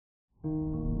Good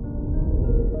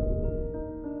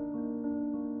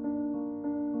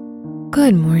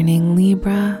morning,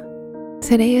 Libra.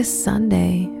 Today is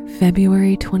Sunday,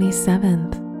 February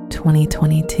 27th,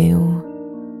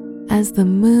 2022. As the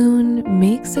moon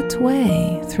makes its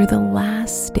way through the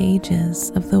last stages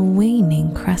of the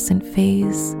waning crescent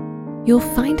phase, you'll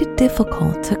find it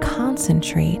difficult to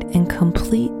concentrate and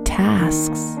complete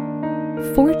tasks.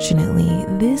 Fortunately,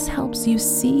 this helps you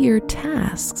see your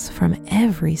tasks from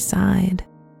every side.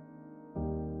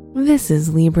 This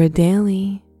is Libra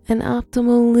Daily, an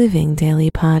optimal living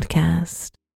daily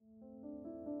podcast.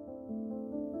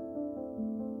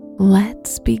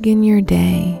 Let's begin your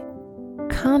day.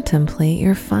 Contemplate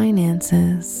your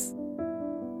finances.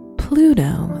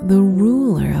 Pluto, the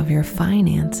ruler of your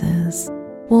finances,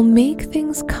 will make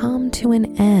things come to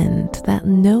an end that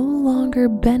no longer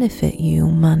benefit you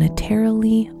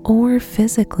monetarily or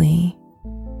physically,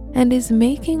 and is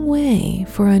making way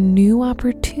for a new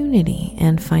opportunity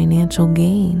and financial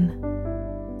gain.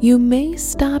 You may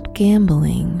stop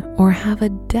gambling or have a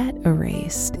debt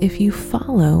erased if you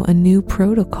follow a new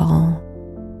protocol.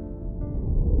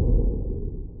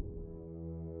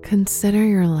 Consider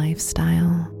your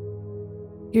lifestyle.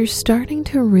 You're starting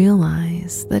to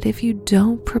realize that if you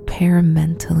don't prepare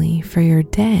mentally for your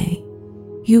day,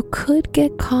 you could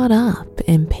get caught up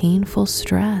in painful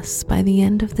stress by the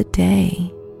end of the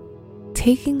day.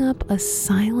 Taking up a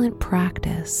silent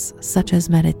practice such as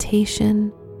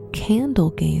meditation, candle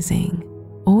gazing,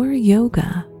 or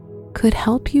yoga could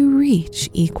help you reach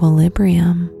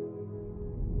equilibrium.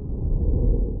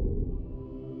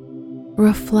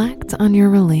 Reflect on your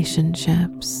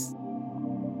relationships.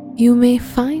 You may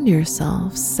find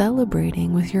yourself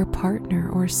celebrating with your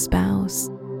partner or spouse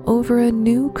over a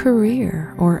new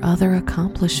career or other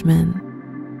accomplishment.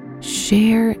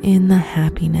 Share in the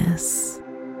happiness.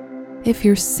 If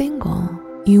you're single,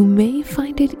 you may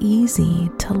find it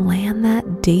easy to land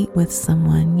that date with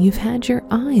someone you've had your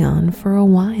eye on for a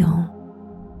while.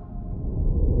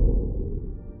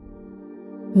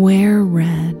 Wear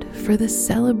red for the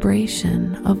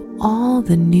celebration of all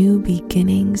the new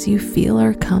beginnings you feel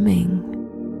are coming.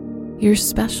 Your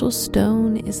special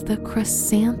stone is the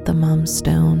chrysanthemum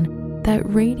stone that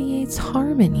radiates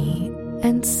harmony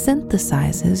and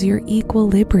synthesizes your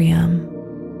equilibrium.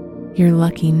 Your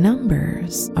lucky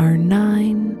numbers are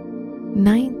 9,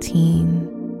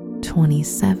 19,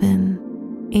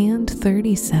 27, and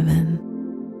 37.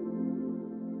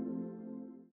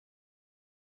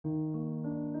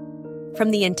 From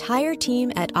the entire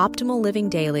team at Optimal Living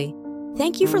Daily,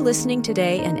 thank you for listening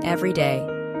today and every day.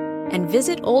 And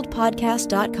visit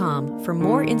oldpodcast.com for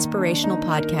more inspirational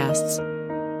podcasts.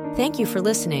 Thank you for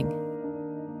listening.